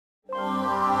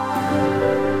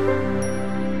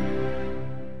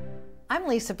I'm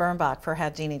Lisa Birnbach for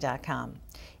Howdini.com.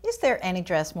 Is there any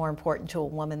dress more important to a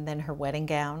woman than her wedding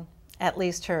gown? At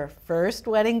least her first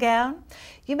wedding gown?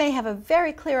 You may have a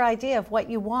very clear idea of what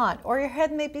you want, or your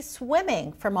head may be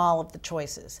swimming from all of the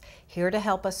choices. Here to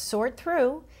help us sort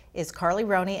through is Carley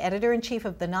Roney, editor-in-chief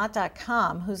of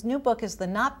TheKnot.com, whose new book is The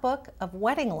Knot Book of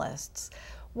Wedding Lists.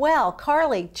 Well,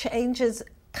 Carley, changes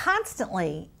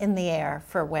constantly in the air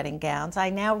for wedding gowns. I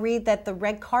now read that the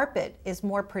red carpet is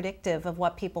more predictive of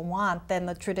what people want than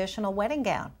the traditional wedding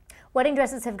gown. Wedding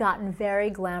dresses have gotten very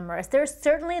glamorous. There's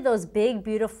certainly those big,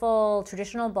 beautiful,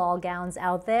 traditional ball gowns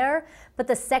out there, but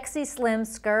the sexy slim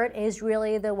skirt is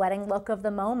really the wedding look of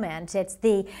the moment. It's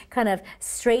the kind of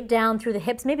straight down through the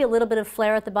hips, maybe a little bit of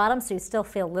flare at the bottom so you still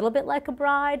feel a little bit like a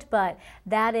bride, but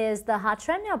that is the hot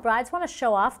trend now. Brides want to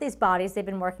show off these bodies they've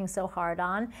been working so hard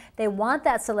on. They want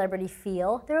that celebrity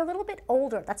feel. They're a little bit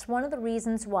older. That's one of the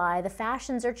reasons why the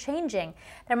fashions are changing.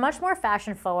 They're much more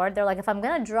fashion forward. They're like, if I'm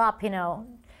going to drop,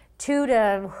 2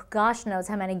 to gosh knows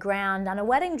how many grand on a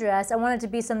wedding dress, I want it to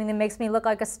be something that makes me look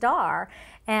like a star.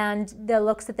 And the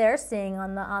looks that they're seeing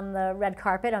on the red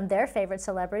carpet on their favorite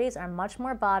celebrities are much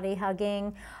more body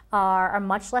hugging, are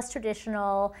much less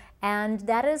traditional, and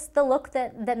that is the look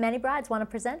that many brides want to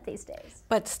present these days.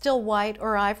 But still white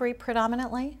or ivory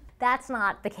predominantly? That's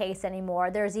not the case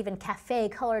anymore. There's even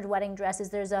cafe-colored wedding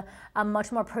dresses. There's a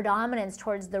much more predominance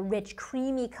towards the rich,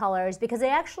 creamy colors because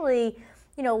they actually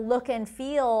look and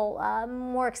feel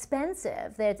more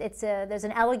expensive. There's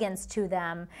an elegance to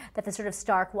them that the sort of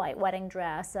stark white wedding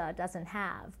dress doesn't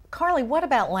have. Carley, what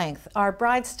about length? Are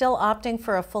brides still opting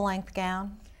for a full-length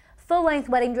gown? Full-length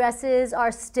wedding dresses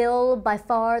are still by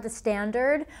far the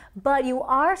standard, but you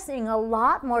are seeing a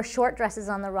lot more short dresses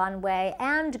on the runway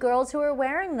and girls who are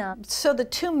wearing them. So the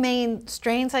two main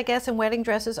strains, I guess, in wedding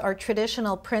dresses are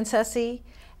traditional princessy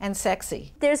and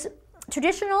sexy. There's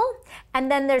traditional,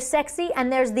 and then there's sexy,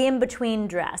 and there's the in-between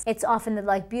dress. It's often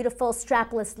the beautiful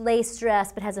strapless lace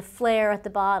dress, but has a flare at the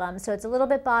bottom. So it's a little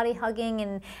bit body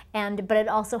hugging, but it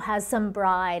also has some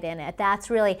bride in it. That's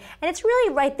really, and it's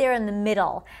really right there in the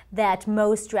middle that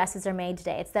most dresses are made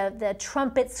today. It's the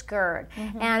trumpet skirt,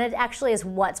 and it actually is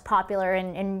what's popular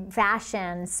in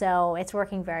fashion. So it's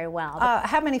working very well.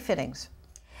 How many fittings?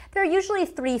 There are usually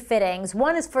 3 fittings.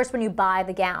 One is first when you buy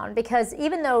the gown, because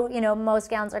even though most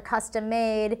gowns are custom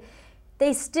made,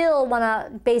 they still want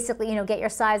to basically get your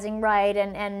sizing right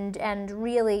and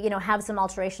really have some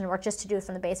alteration work just to do it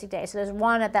from the basic day. So there's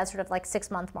one at that sort of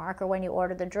 6-month mark or when you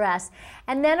order the dress,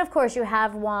 and then of course you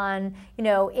have one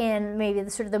in maybe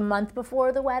the month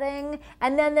before the wedding,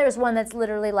 and then there's one that's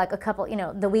literally a couple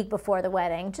the week before the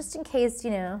wedding, just in case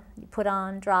you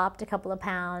dropped a couple of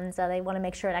pounds. They want to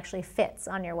make sure it actually fits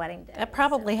on your wedding day. That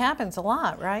probably happens a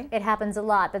lot, right? It happens a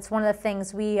lot. That's one of the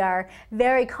things we are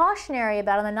very cautionary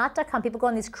about on the Knot.com. People go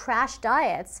on these crash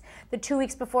diets the 2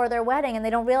 weeks before their wedding, and they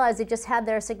don't realize they just had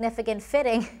their significant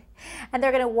fitting, and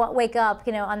they're going to wake up,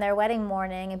 on their wedding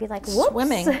morning and be like, whoops,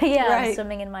 swimming, yeah, right. I'm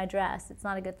swimming in my dress. It's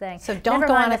not a good thing. So don't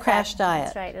go on a crash diet.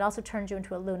 That's right. It also turns you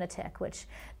into a lunatic, which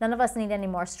none of us need any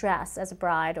more stress as a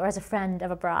bride or as a friend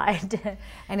of a bride.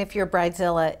 And if you're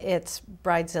Bridezilla, it's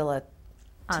Bridezilla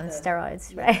on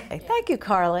steroids, right? Thank you,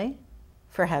 Carley.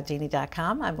 For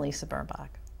Howdini.com, I'm Lisa Birnbach.